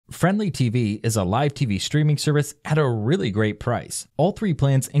Frndly TV is a live TV streaming service at a really great price. All three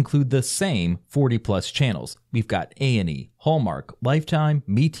plans include the same 40+ channels. We've got A&E, Hallmark, Lifetime,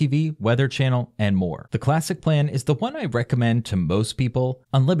 MeTV, Weather Channel, and more. The classic plan is the one I recommend to most people: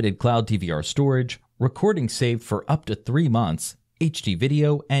 unlimited cloud DVR storage, recording saved for up to 3 months, HD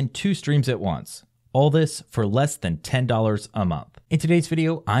video, and 2 streams at once. All this for less than $10 a month. In today's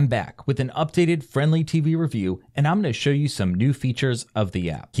video, I'm back with an updated Frndly TV review, and I'm going to show you some new features of the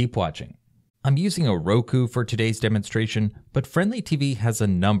app. Keep watching. I'm using a Roku for today's demonstration, but Frndly TV has a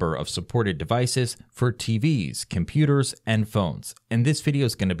number of supported devices for TVs, computers, and phones, and this video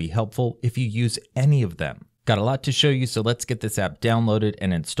is going to be helpful if you use any of them. Got a lot to show you, so let's get this app downloaded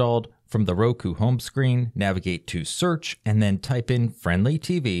and installed. From the Roku home screen, navigate to search and then type in Frndly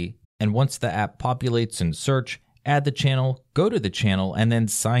TV. And once the app populates in search, add the channel, go to the channel, and then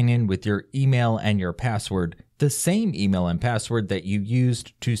sign in with your email and your password, the same email and password that you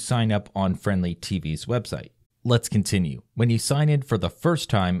used to sign up on Frndly TV's website. Let's continue. When you sign in for the first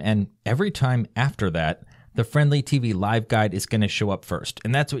time and every time after that, the Frndly TV Live Guide is going to show up first,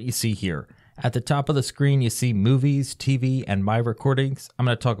 and that's what you see here. At the top of the screen, you see movies, TV, and my recordings. I'm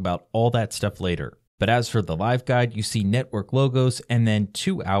going to talk about all that stuff later. But as for the live guide, you see network logos and then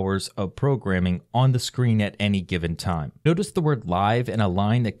 2 hours of programming on the screen at any given time. Notice the word live and a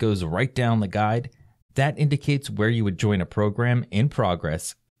line that goes right down the guide. That indicates where you would join a program in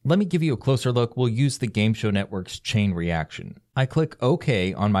progress. Let me give you a closer look. We'll use the Game Show Network's chain reaction. I click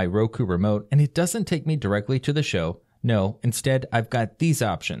OK on my Roku remote and it doesn't take me directly to the show. No, instead I've got these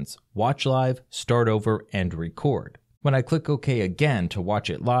options: watch live, start over, and record. When I click OK again to watch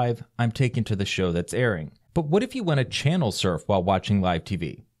it live, I'm taken to the show that's airing. But what if you want to channel surf while watching live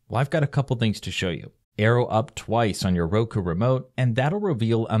TV? Well, I've got a couple things to show you. Arrow up twice on your Roku remote, and that'll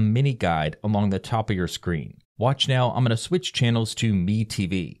reveal a mini guide along the top of your screen. Watch now, I'm going to switch channels to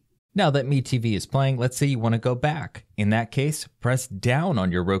MeTV. Now that MeTV is playing, let's say you want to go back. In that case, press down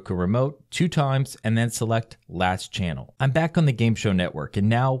on your Roku remote 2 times and then select Last Channel. I'm back on the Game Show Network, and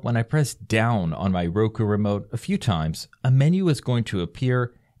now when I press down on my Roku remote a few times, a menu is going to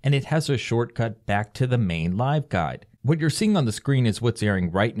appear and it has a shortcut back to the main live guide. What you're seeing on the screen is what's airing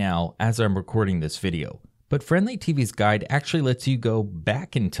right now as I'm recording this video. But Frndly TV's guide actually lets you go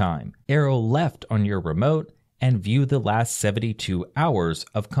back in time. Arrow left on your remote and view the last 72 hours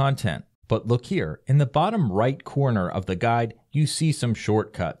of content. But look here, in the bottom right corner of the guide, you see some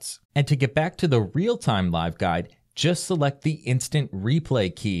shortcuts. And to get back to the real-time live guide, just select the instant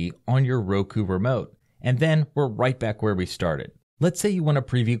replay key on your Roku remote. And then we're right back where we started. Let's say you want to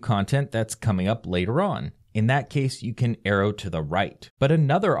preview content that's coming up later on. In that case, you can arrow to the right. But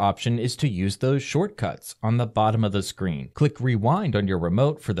another option is to use those shortcuts on the bottom of the screen. Click rewind on your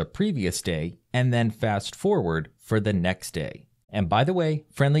remote for the previous day, and then fast forward for the next day. And by the way,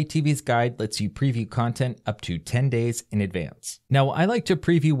 Frndly TV's guide lets you preview content up to 10 days in advance. Now, I like to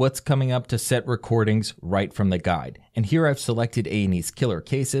preview what's coming up to set recordings right from the guide. And here I've selected A&E's Killer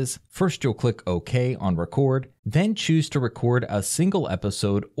Cases. First, you'll click OK on record, then choose to record a single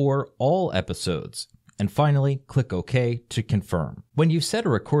episode or all episodes. And finally, click OK to confirm. When you set a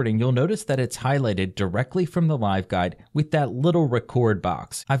recording, you'll notice that it's highlighted directly from the live guide with that little record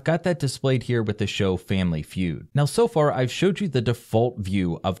box. I've got that displayed here with the show Family Feud. Now, so far, I've showed you the default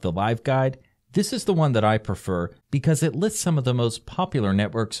view of the live guide. This is the one that I prefer because it lists some of the most popular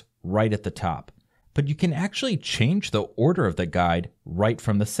networks right at the top. But you can actually change the order of the guide right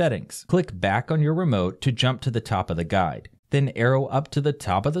from the settings. Click back on your remote to jump to the top of the guide. Then arrow up to the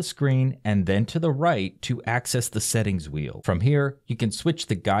top of the screen and then to the right to access the settings wheel. From here, you can switch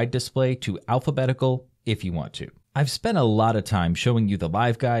the guide display to alphabetical if you want to. I've spent a lot of time showing you the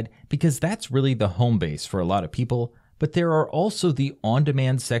live guide because that's really the home base for a lot of people, but there are also the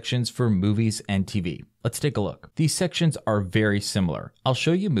on-demand sections for movies and TV. Let's take a look. These sections are very similar. I'll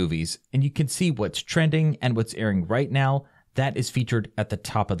show you movies and you can see what's trending and what's airing right now. That is featured at the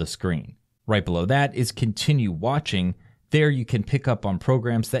top of the screen. Right below that is continue watching. There you can pick up on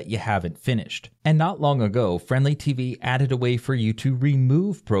programs that you haven't finished. And not long ago, Frndly TV added a way for you to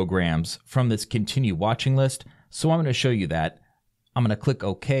remove programs from this continue watching list. So I'm going to show you that. I'm going to click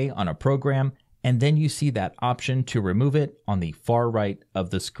OK on a program, and then you see that option to remove it on the far right of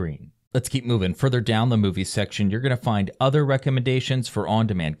the screen. Let's keep moving. Further down the movies section, you're going to find other recommendations for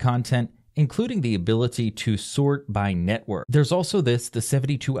on-demand content, including the ability to sort by network. There's also the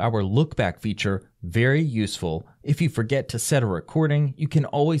 72-hour look back feature, very useful. If you forget to set a recording, you can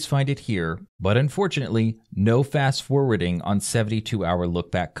always find it here, but unfortunately, no fast forwarding on 72-hour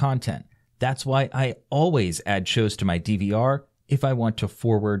look back content. That's why I always add shows to my DVR if I want to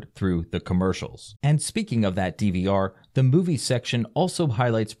forward through the commercials. And speaking of that DVR, the movie section also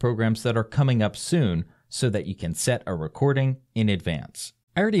highlights programs that are coming up soon so that you can set a recording in advance.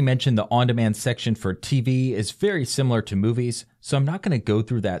 I already mentioned the on-demand section for TV is very similar to movies, so I'm not going to go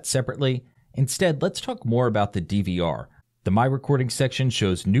through that separately. Instead, let's talk more about the DVR. The My Recording section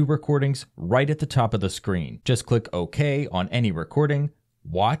shows new recordings right at the top of the screen. Just click OK on any recording,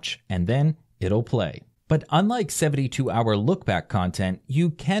 watch, and then it'll play. But unlike 72-hour look-back content, you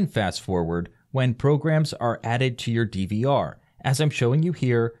can fast forward when programs are added to your DVR. As I'm showing you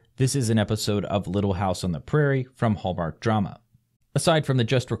here, this is an episode of Little House on the Prairie from Hallmark Drama. Aside from the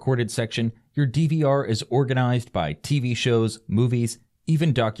just recorded section, your DVR is organized by TV shows, movies,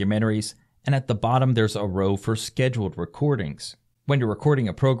 even documentaries, and at the bottom there's a row for scheduled recordings. When you're recording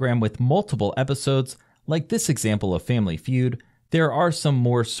a program with multiple episodes, like this example of Family Feud, there are some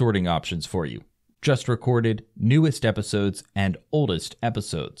more sorting options for you. Just recorded, newest episodes, and oldest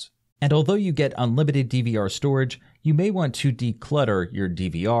episodes. And although you get unlimited DVR storage, you may want to declutter your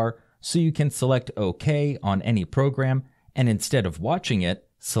DVR, so you can select OK on any program, and instead of watching it,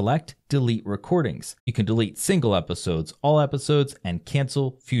 select Delete Recordings. You can delete single episodes, all episodes, and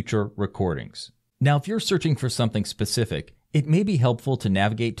cancel future recordings. Now, if you're searching for something specific, it may be helpful to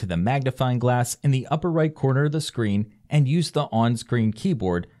navigate to the magnifying glass in the upper right corner of the screen and use the on-screen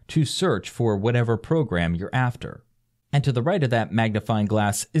keyboard to search for whatever program you're after. And to the right of that magnifying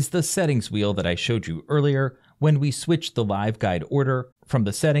glass is the settings wheel that I showed you earlier when we switched the live guide order. From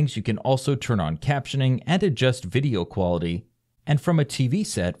the settings, you can also turn on captioning and adjust video quality. And from a TV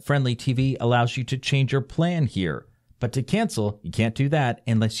set, Frndly TV allows you to change your plan here. But to cancel, you can't do that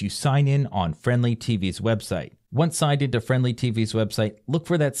unless you sign in on Frndly TV's website. Once signed into Frndly TV's website, look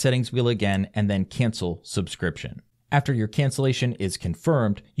for that settings wheel again and then cancel subscription. After your cancellation is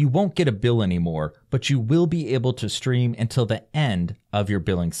confirmed, you won't get a bill anymore, but you will be able to stream until the end of your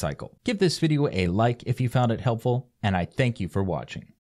billing cycle. Give this video a like if you found it helpful, and I thank you for watching.